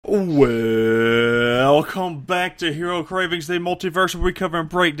Welcome back to Hero Cravings, the multiverse where we cover and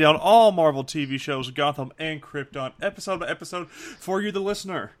break down all Marvel TV shows, Gotham and Krypton, episode by episode, for you, the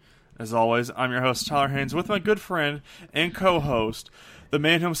listener. As always, I'm your host, Tyler Haynes, with my good friend and co-host, the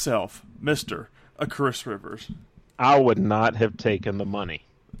man himself, Mr. Chris Rivers. I would not have taken the money.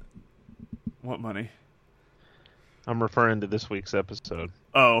 What money? I'm referring to this week's episode.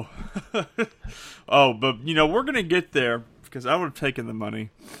 Oh. But, we're going to get there, because I would have taken the money.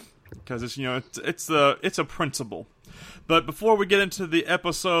 Because it's a principle. But before we get into the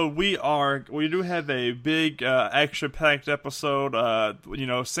episode, we do have a big action-packed episode.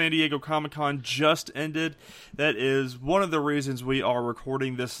 San Diego Comic-Con just ended. That is one of the reasons we are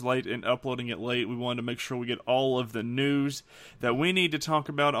recording this late and uploading it late. We wanted to make sure we get all of the news that we need to talk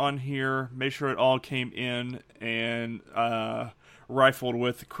about on here. Make sure it all came in and rifled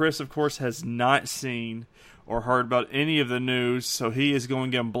with. Chris, of course, has not seen or heard about any of the news, so he is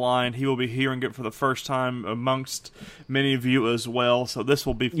going in blind. He will be hearing it for the first time amongst many of you as well, so this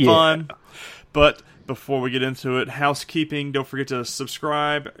will be fun. Yeah. But before we get into it, housekeeping, don't forget to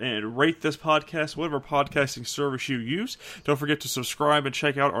subscribe and rate this podcast, whatever podcasting service you use. Don't forget to subscribe and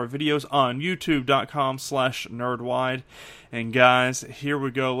check out our videos on youtube.com/nerdwide. And guys, here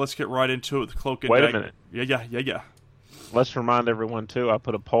we go. Let's get right into it with Cloak and Dagger. Wait a minute. Yeah. Let's remind everyone, too, I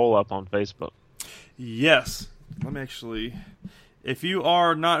put a poll up on Facebook. Yes. Let me actually... If you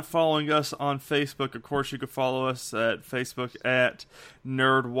are not following us on Facebook, of course, you can follow us at Facebook at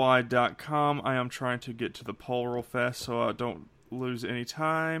nerdwide.com. I am trying to get to the poll real fast so I don't lose any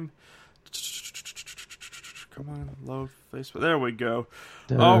time. Come on, load Facebook. There we go.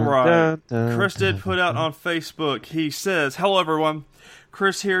 All right. Chris did put out on Facebook. He says, "Hello, everyone.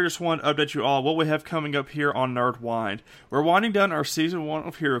 Chris here. Just want to update you all what we have coming up here on Nerdwide. We're winding down our Season 1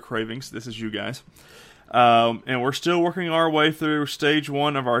 of Hero Cravings." This is you guys. And we're still working our way through Stage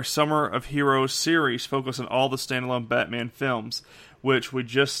 1 of our Summer of Heroes series, focused on all the standalone Batman films, which we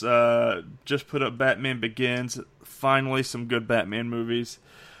just put up Batman Begins. Finally, some good Batman movies.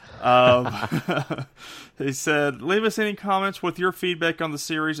 He said, "Leave us any comments with your feedback on the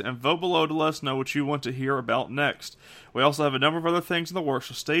series and vote below to let us know what you want to hear about next. We also have a number of other things in the works,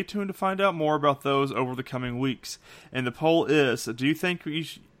 so stay tuned to find out more about those over the coming weeks." And the poll is, do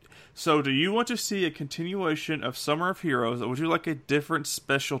you want to see a continuation of Summer of Heroes, or would you like a different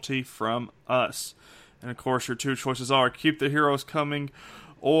specialty from us? And of course, your two choices are keep the heroes coming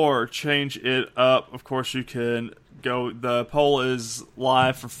or change it up. Of course, you can go. The poll is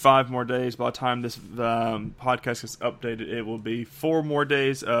live for 5 more days. By the time this podcast is updated, it will be 4 more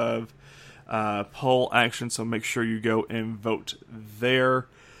days of poll action, so make sure you go and vote there.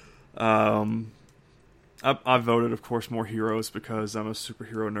 I voted, of course, more heroes because I'm a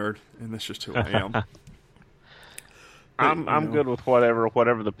superhero nerd, and that's just who I am. I'm good with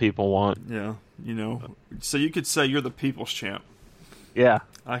whatever the people want. Yeah, So you could say you're the people's champ. Yeah.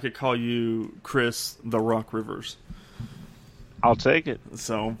 I could call you Chris the Rock Rivers. I'll take it.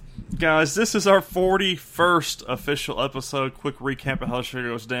 So, guys, this is our 41st official episode. Quick recap of how the show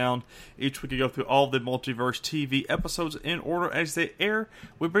goes down. Each week we go through all the Multiverse TV episodes in order as they air.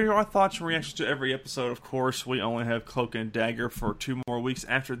 We bring our thoughts and reactions to every episode. Of course, we only have Cloak and Dagger for 2 more weeks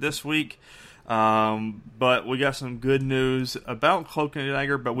after this week. But we got some good news about Cloak and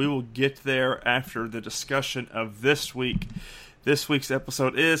Dagger, but we will get there after the discussion of this week. This week's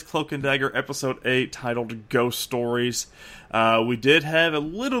episode is Cloak and Dagger Episode 8, titled Ghost Stories. We did have a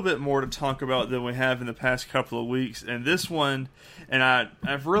little bit more to talk about than we have in the past couple of weeks, and this one, and I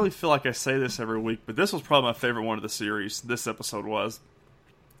really feel like I say this every week, but this was probably my favorite one of the series. This episode was.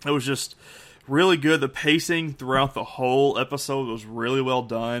 It was just really good. The pacing throughout the whole episode was really well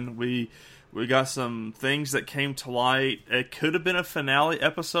done. We got some things that came to light. It could have been a finale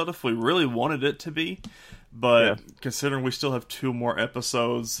episode if we really wanted it to be. But considering we still have 2 more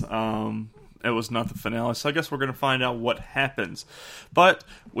episodes, it was not the finale. So I guess we're going to find out what happens. But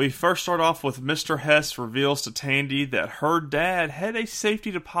we first start off with Mr. Hess reveals to Tandy that her dad had a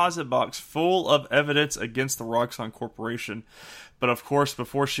safety deposit box full of evidence against the Roxxon Corporation. But of course,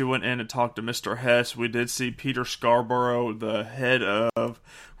 before she went in and talked to Mr. Hess, we did see Peter Scarborough, the head of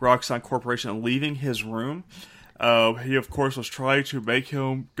Roxxon Corporation, leaving his room. He, of course, was trying to make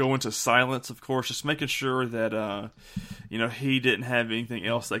him go into silence, of course, just making sure that, he didn't have anything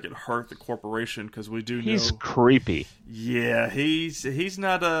else that could hurt the corporation, because we do know... He's creepy. Yeah, he's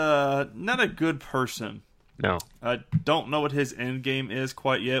not a good person. No. I don't know what his end game is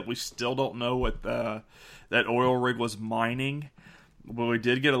quite yet. We still don't know what that oil rig was mining. But we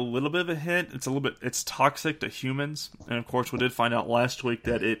did get a little bit of a hint. It's toxic to humans. And, of course, we did find out last week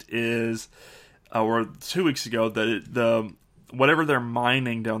that it is... or 2 weeks ago, that whatever they're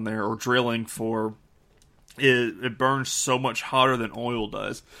mining down there or drilling for, it burns so much hotter than oil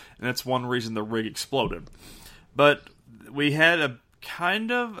does, and that's one reason the rig exploded. But we had a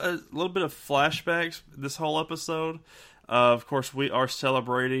little bit of flashbacks this whole episode. Of course, we are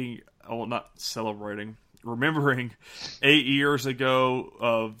remembering 8 years ago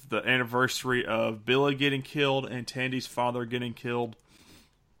of the anniversary of Billy getting killed and Tandy's father getting killed.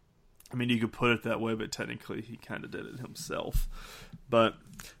 I mean, you could put it that way, but technically he kind of did it himself. But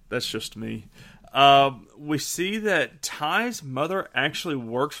that's just me. We see that Ty's mother actually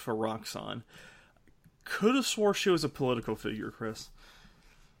works for Roxxon. Could have swore she was a political figure, Chris.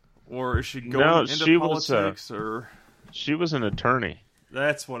 Or is she going into politics? Or she was an attorney.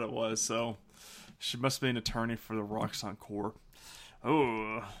 That's what it was. So she must be an attorney for the Roxxon Corp.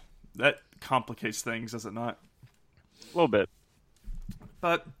 Oh, that complicates things, does it not? A little bit.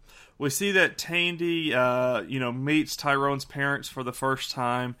 But we see that Tandy, meets Tyrone's parents for the first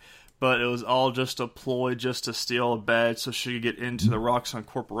time, but it was all just a ploy just to steal a badge so she could get into the Roxxon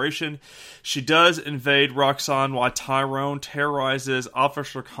Corporation. She does invade Roxxon while Tyrone terrorizes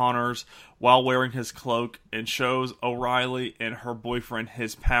Officer Connors while wearing his cloak and shows O'Reilly and her boyfriend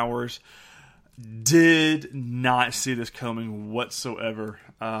his powers. Did not see this coming whatsoever.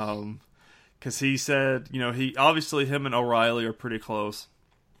 Because he said, him and O'Reilly are pretty close.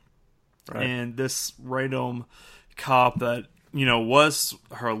 Right. And this random cop that, was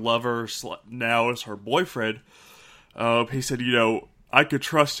her lover, now is her boyfriend, he said, I could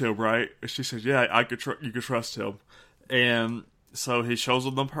trust him, right? And she said, yeah, you could trust him. And so he shows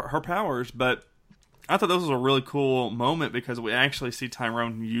them her powers. But I thought this was a really cool moment because we actually see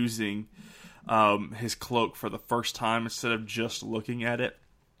Tyrone using his cloak for the first time instead of just looking at it.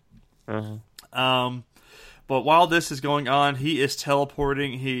 Uh-huh. But while this is going on, he is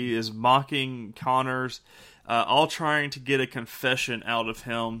teleporting. He is mocking Connors, all trying to get a confession out of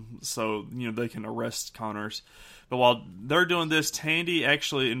him so they can arrest Connors. But while they're doing this, Tandy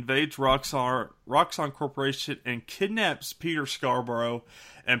actually invades Roxxon Corporation and kidnaps Peter Scarborough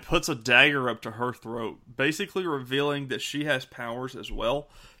and puts a dagger up to her throat, basically revealing that she has powers as well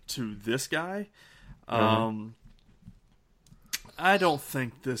to this guy. Mm-hmm. I don't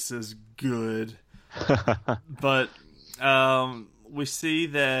think this is good. But we see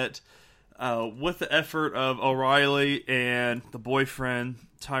that with the effort of O'Reilly and the boyfriend,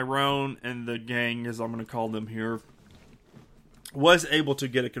 Tyrone and the gang, as I'm going to call them here, was able to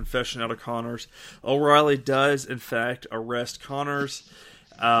get a confession out of Connors. O'Reilly does, in fact, arrest Connors,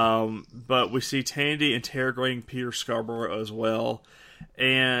 but we see Tandy interrogating Peter Scarborough as well.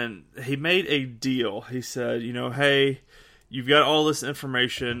 And he made a deal. He said, hey, you've got all this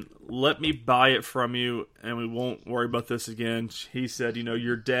information. Let me buy it from you, and we won't worry about this again. He said,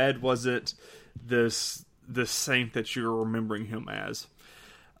 your dad wasn't this saint that you're remembering him as.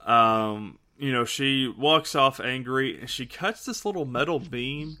 She walks off angry, and she cuts this little metal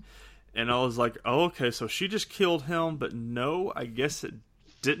beam, and I was like, oh, okay, so she just killed him, but no, I guess it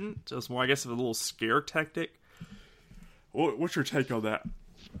didn't. It was more, I guess, of a little scare tactic. What's your take on that?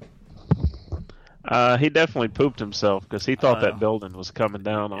 He definitely pooped himself because he thought that building was coming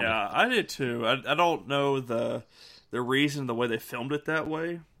down on him. Yeah, I did too. I don't know the reason, the way they filmed it that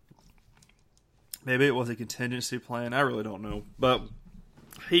way. Maybe it was a contingency plan. I really don't know. But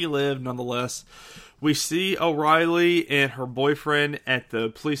he lived nonetheless. We see O'Reilly and her boyfriend at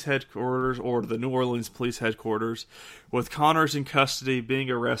the police headquarters, or the New Orleans police headquarters, with Connors in custody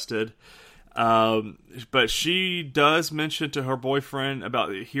being arrested. But she does mention to her boyfriend about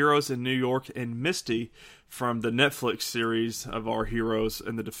the heroes in New York and Misty from the Netflix series of our heroes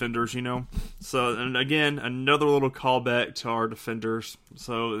and the Defenders, So, and again, another little callback to our Defenders.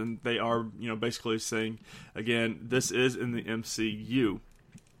 So, and they are, basically saying, again, this is in the MCU.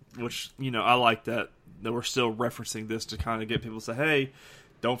 Which, I like that we're still referencing this to kind of get people to say, hey,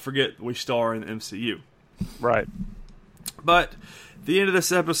 don't forget we star in the MCU. Right. But the end of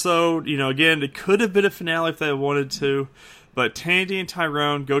this episode, again, it could have been a finale if they wanted to, but Tandy and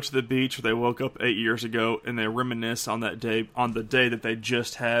Tyrone go to the beach where they woke up 8 years ago, and they reminisce on that day, on the day that they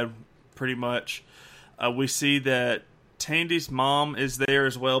just had, pretty much. We see that Tandy's mom is there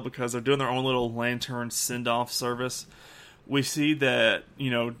as well because they're doing their own little lantern send-off service. We see that,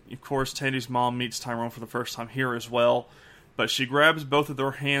 of course, Tandy's mom meets Tyrone for the first time here as well. But she grabs both of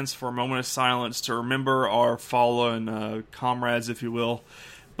their hands for a moment of silence to remember our fallen comrades, if you will.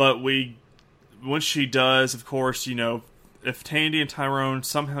 But when she does, of course, if Tandy and Tyrone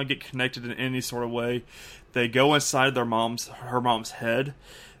somehow get connected in any sort of way, they go inside her mom's head.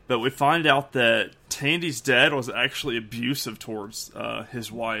 But we find out that Tandy's dad was actually abusive towards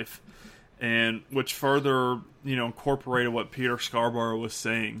his wife. and which further, incorporated what Peter Scarborough was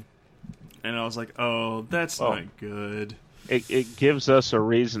saying. And I was like, oh, that's not good. It gives us a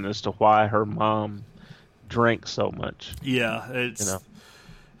reason as to why her mom drinks so much. Yeah, it's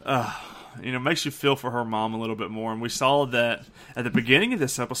makes you feel for her mom a little bit more. And we saw that at the beginning of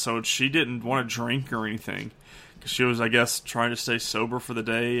this episode, she didn't want to drink or anything because she was, I guess, trying to stay sober for the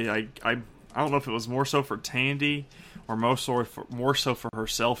day. I don't know if it was more so for Tandy or more so for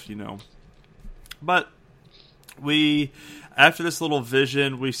herself, But after this little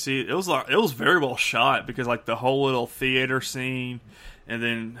vision, we see it was very well shot because like the whole little theater scene, and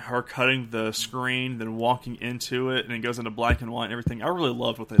then her cutting the screen, then walking into it, and it goes into black and white and everything. I really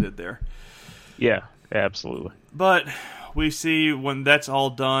loved what they did there. Yeah, absolutely. But we see when that's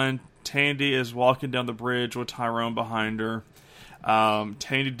all done, Tandy is walking down the bridge with Tyrone behind her.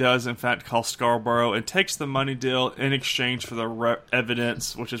 Tandy does, in fact, call Scarborough and takes the money deal in exchange for the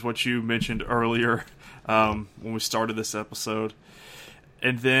evidence, which is what you mentioned earlier when we started this episode.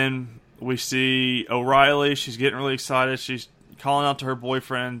 And then we see O'Reilly. She's getting really excited. She's calling out to her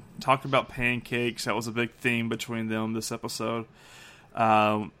boyfriend, talking about pancakes. That was a big theme between them this episode.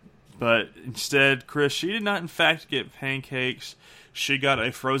 But instead, Chris, she did not, in fact, get pancakes. She got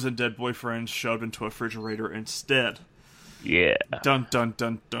a frozen dead boyfriend shoved into a refrigerator instead. Yeah. Dun, dun,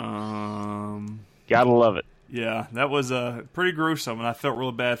 dun, dun. Gotta love it. Yeah, that was pretty gruesome, and I felt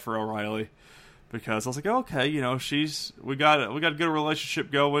real bad for O'Reilly because I was like, okay, we got a good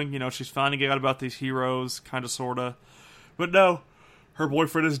relationship going. She's finding out about these heroes, kind of, sort of. But no, her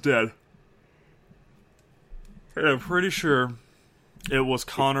boyfriend is dead. And I'm pretty sure it was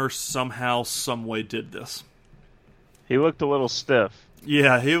Connor somehow, some way did this. He looked a little stiff.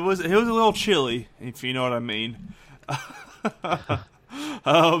 Yeah, he was a little chilly, if you know what I mean.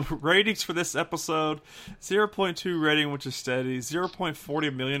 Ratings for this episode, 0.2 rating, which is steady,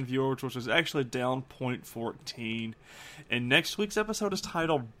 0.40 million viewers, which is actually down 0.14. And next week's episode is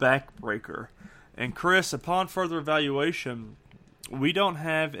titled Backbreaker. And Chris, upon further evaluation, we don't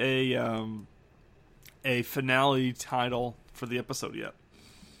have a finale title for the episode yet.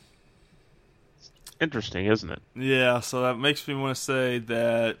 Interesting, isn't it? Yeah, so that makes me want to say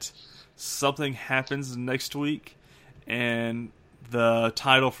that something happens next week, and the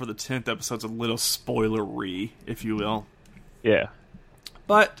title for the 10th episode's a little spoilery, if you will. Yeah.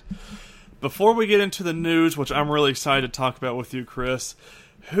 But before we get into the news, which I'm really excited to talk about with you, Chris,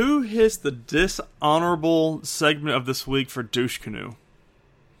 who hits the dishonorable segment of this week for Douche Canoe?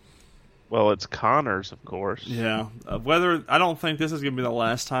 Well, it's Connors, of course. Yeah. I don't think this is going to be the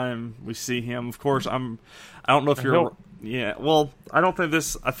last time we see him. Of course, I don't know if you're... Yeah, well, I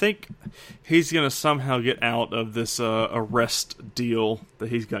think he's going to somehow get out of this arrest deal that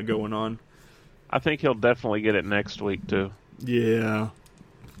he's got going on. I think he'll definitely get it next week, too. Yeah.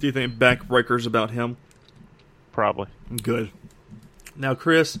 Do you think Backbreaker's about him? Probably. Good. Now,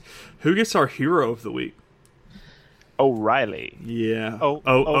 Chris, who gets our hero of the week? O'Reilly. Yeah.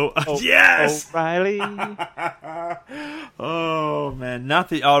 Oh, yes! O'Reilly. Oh, man. Not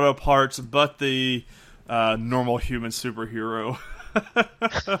the auto parts, but the normal human superhero.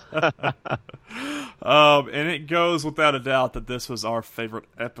 And it goes without a doubt that this was our favorite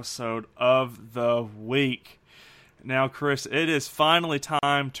episode of the week. Now, Chris, it is finally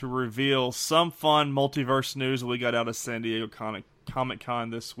time to reveal some fun multiverse news we got out of San Diego Comic-Con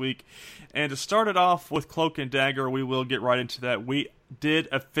this week. And to start it off with Cloak and Dagger, we will get right into that. We did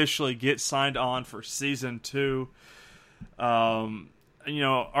officially get signed on for Season 2. Are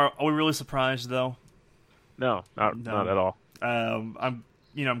we really surprised, though? No, not at all. I'm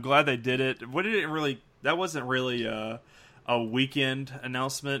glad they did it. That wasn't really a weekend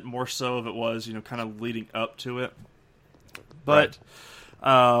announcement. More so if it was, kind of leading up to it. But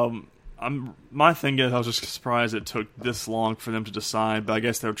right. My thing is, I was just surprised it took this long for them to decide. But I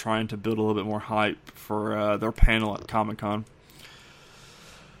guess they're trying to build a little bit more hype for their panel at Comic-Con.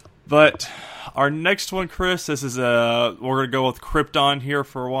 But our next one, Chris, we're going to go with Krypton here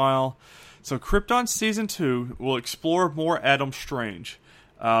for a while. So Krypton Season 2 will explore more Adam Strange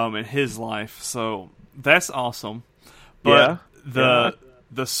in his life. So that's awesome. But the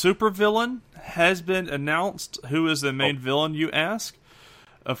supervillain has been announced. Who is the main villain, you ask?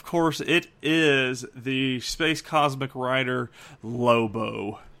 Of course, it is the space cosmic rider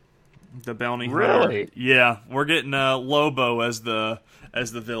Lobo, the bounty hunter. Really? Yeah, we're getting Lobo as the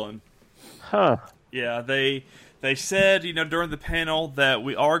villain. Huh. Yeah, they said, during the panel that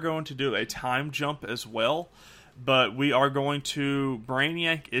we are going to do a time jump as well, but we are going to...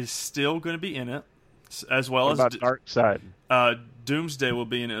 Brainiac is still going to be in it, as well what about Darkseid? Doomsday will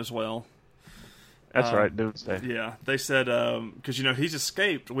be in it as well. That's right, Doomsday. Yeah, they said because he's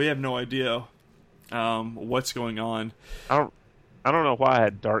escaped. We have no idea what's going on. I don't know why I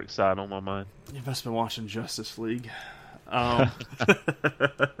had Darkseid on my mind. You must have been watching Justice League. And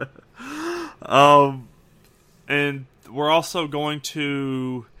we're also going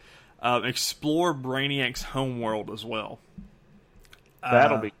to explore Brainiac's homeworld as well.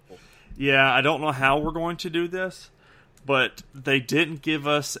 That'll be cool. Yeah, I don't know how we're going to do this, but they didn't give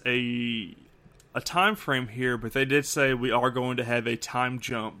us a time frame here, but they did say we are going to have a time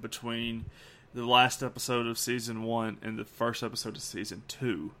jump between the last episode of Season 1 and the first episode of Season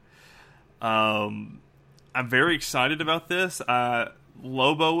 2. I'm very excited about this.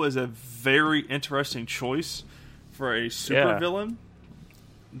 Lobo is a very interesting choice for a supervillain,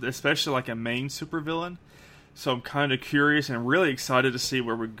 especially like a main supervillain. So I'm kind of curious and really excited to see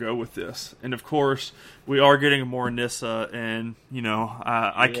where we go with this. And of course, we are getting more Nyssa, and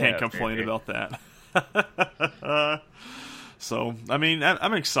I can't complain about that. So I mean,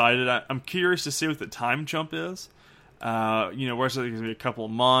 I'm excited. I'm curious to see what the time jump is. Where's it going to be? A couple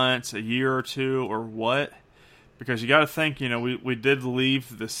of months, a year or two, or what? Because you got to think, we did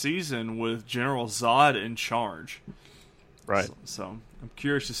leave the season with General Zod in charge. Right. So I'm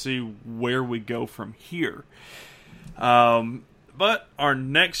curious to see where we go from here. But our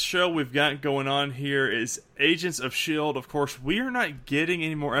next show we've got going on here is Agents of S.H.I.E.L.D. Of course, we are not getting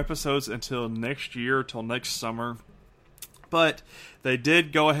any more episodes until next year, till next summer. But they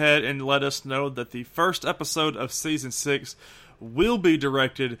did go ahead and let us know that the first episode of Season 6 will be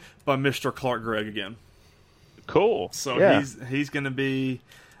directed by Mr. Clark Gregg again. Cool. So he's going to be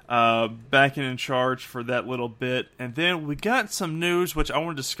back in charge for that little bit. And then we got some news, which I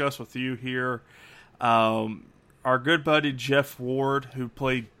want to discuss with you here. Our good buddy Jeff Ward, who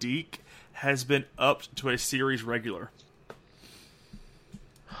played Deke, has been upped to a series regular.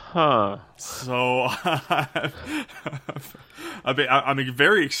 Huh. So I'm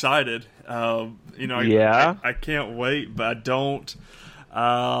very excited. I can't wait, but I don't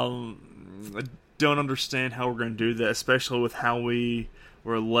understand how we're going to do that, especially with how we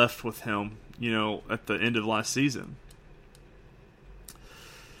were left with him, at the end of last season.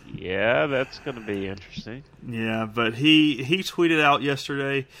 Yeah, that's going to be interesting. Yeah, but he tweeted out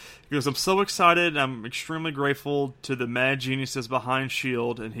yesterday, he goes, "I'm so excited. I'm extremely grateful to the mad geniuses behind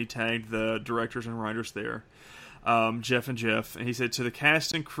S.H.I.E.L.D." And he tagged the directors and writers there, Jeff and Jeff. And he said, "To the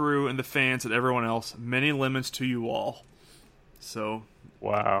cast and crew and the fans and everyone else, many lemons to you all." So,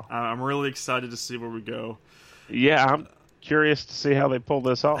 wow. I'm really excited to see where we go. Yeah, I'm curious to see how they pull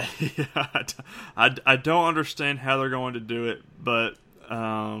this off. Yeah, I don't understand how they're going to do it, but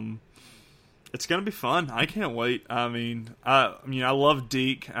it's going to be fun. I can't wait. I love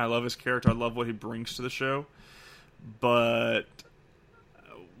Deke. I love his character. I love what he brings to the show. But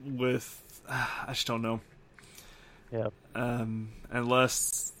I just don't know. Yeah.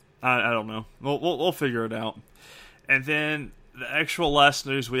 Unless I don't know. We'll figure it out. And then the actual last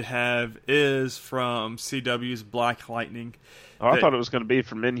news we have is from CW's Black Lightning. Oh, I thought it was going to be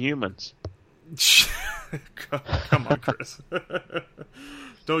from Inhumans. Come on, Chris.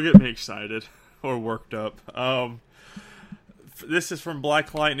 Don't get me excited or worked up. This is from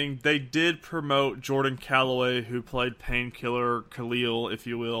Black Lightning. They did promote Jordan Calloway, who played Painkiller Khalil, if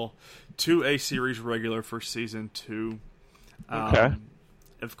you will, to a series regular for Season 2. Okay.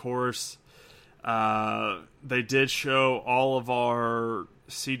 Of course, they did show all of our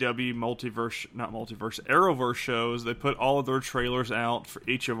CW Arrowverse shows. They put all of their trailers out for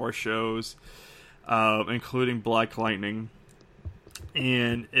each of our shows, including Black Lightning.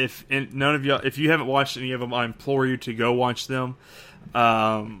 And if you haven't watched any of them, I implore you to go watch them.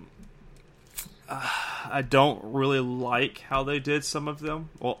 I don't really like how they did some of them,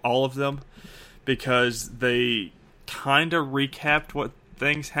 well, all of them, because they kind of recapped what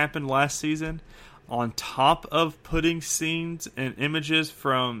things happened last season, on top of putting scenes and images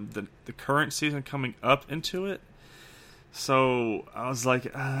from the current season coming up into it. So I was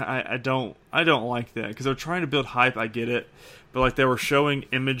like, I don't like that, because they're trying to build hype. I get it, but like they were showing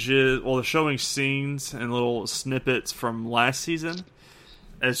images, well, they're showing scenes and little snippets from last season,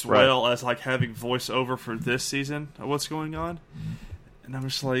 as well as like having voiceover for this season of what's going on. And I'm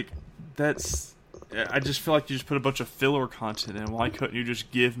just like, I just feel like you just put a bunch of filler content in. Why couldn't you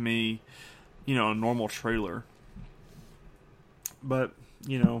just give me, a normal trailer? But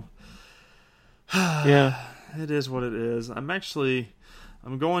yeah. It is what it is. I'm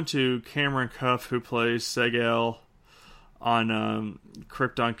going to Cameron Cuff, who plays Segel on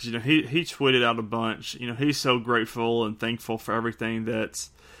Krypton, because he tweeted out a bunch. He's so grateful and thankful for everything that's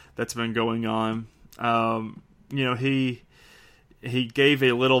been going on. he gave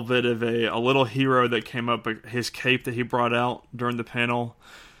a little bit of a little hero that came up, his cape that he brought out during the panel.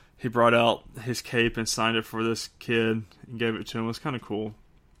 He brought out his cape and signed it for this kid and gave it to him. It was kind of cool.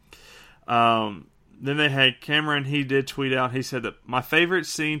 Then they had Cameron. He did tweet out. He said that my favorite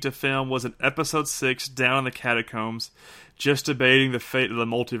scene to film was in episode 6, Down in the Catacombs, just debating the fate of the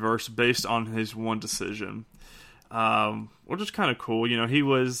multiverse based on his one decision. Which is kind of cool. You know,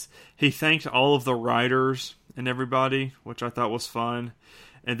 he thanked all of the writers and everybody, which I thought was fun.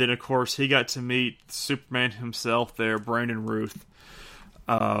 And then, of course, he got to meet Superman himself there, Brandon Routh.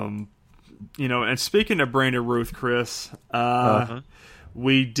 You know, and speaking of Brandon Routh, Chris,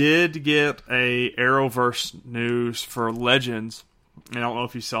 we did get a Arrowverse news for Legends, and I don't know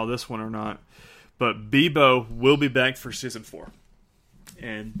if you saw this one or not, but Bebo will be back for season 4,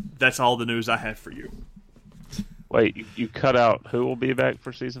 and that's all the news I have for you. Wait, you cut out who will be back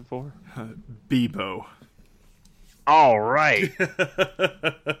for season 4? Bebo. All right.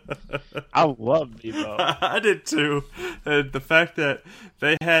 I love Bebo. I did too. The fact that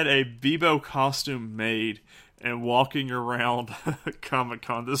they had a Bebo costume made and walking around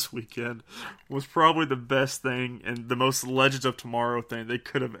Comic-Con this weekend was probably the best thing and the most Legends of Tomorrow thing they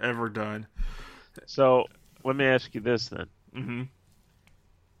could have ever done. So, let me ask you this then. Mm-hmm.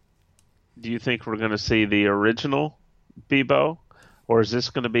 Do you think we're going to see the original Bebo? Or is this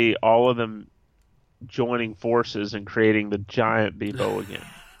going to be all of them joining forces and creating the giant Bebo again?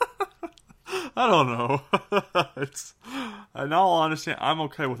 I don't know. In all honesty, I'm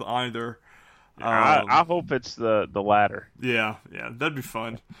okay with either. I hope it's the latter. Yeah, that'd be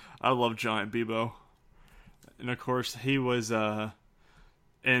fun. I love Giant Bebo. And of course, he was in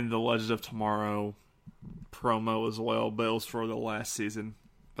the Legends of Tomorrow promo as well, but it was for the last season.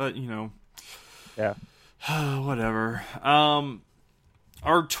 But, you know. Yeah. Whatever.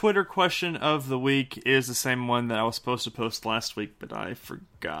 Our Twitter question of the week is the same one that I was supposed to post last week, but I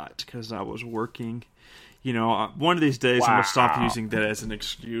forgot because I was working. You know, one of these days I'm going to stop using that as an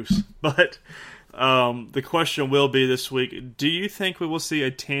excuse. But the question will be this week, do you think we will see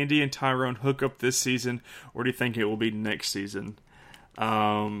a Tandy and Tyrone hook up this season, or do you think it will be next season?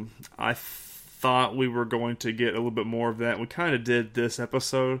 I thought we were going to get a little bit more of that. We kind of did this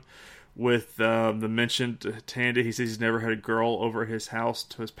episode with the mentioned Tandy. He says he's never had a girl over at his house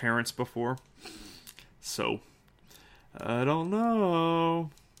to his parents before. So, I don't know.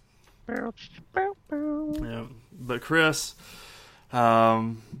 Yeah, but Chris, do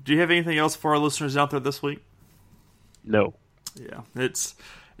you have anything else for our listeners out there this week? No. Yeah,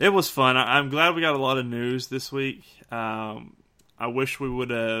 it was fun. I'm glad we got a lot of news this week. I wish we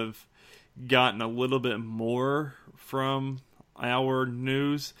would have gotten a little bit more from our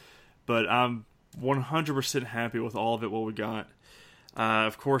news, but I'm 100% happy with all of it, what we got.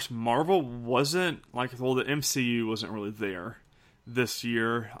 Of course, Marvel wasn't, the MCU wasn't really there this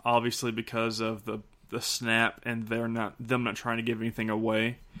year, obviously because of the snap and them not trying to give anything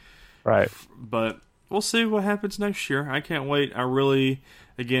away. Right. But we'll see what happens next year. I can't wait. I really,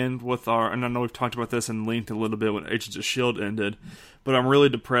 again, and I know we've talked about this in length a little bit when Agents of S.H.I.E.L.D. ended, but I'm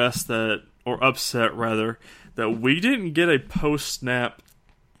really upset that we didn't get a post-snap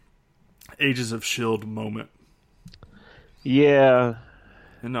Agents of S.H.I.E.L.D. moment. Yeah.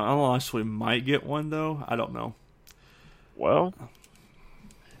 And I'll actually might get one, though. I don't know. Well, I'm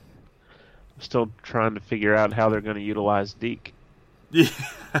still trying to figure out how they're going to utilize Deke. Yeah.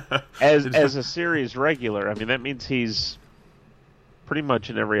 As a series regular, I mean, that means he's pretty much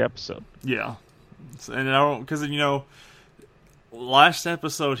in every episode. Yeah. And I don't, because, last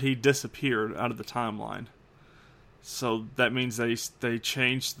episode he disappeared out of the timeline. So that means they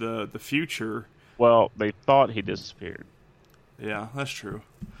changed the future. Well, they thought he disappeared. Yeah, that's true.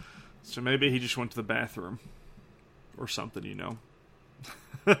 So maybe he just went to the bathroom. Or something,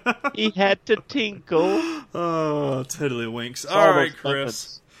 He had to tinkle. Oh, tiddlywinks. All right,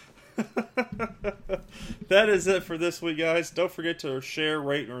 Chris. That is it for this week, guys. Don't forget to share,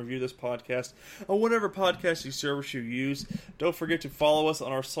 rate, and review this podcast on whatever podcasting service you use. Don't forget to follow us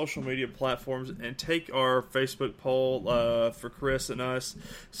on our social media platforms and take our Facebook poll for Chris and us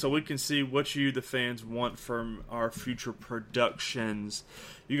so we can see what you, the fans, want from our future productions.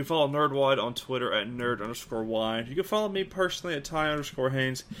 You can follow NerdWide on Twitter at nerd_wide. You can follow me personally at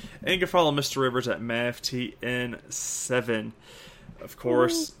Ty_Haynes. And you can follow Mr. Rivers at MavTN7. Of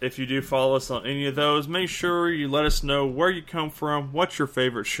course, if you do follow us on any of those, make sure you let us know where you come from, what's your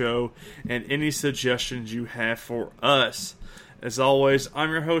favorite show, and any suggestions you have for us. As always,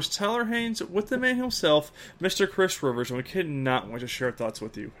 I'm your host, Tyler Haynes, with the man himself, Mr. Chris Rivers, and we cannot wait to share our thoughts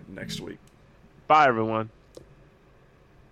with you next week. Bye, everyone.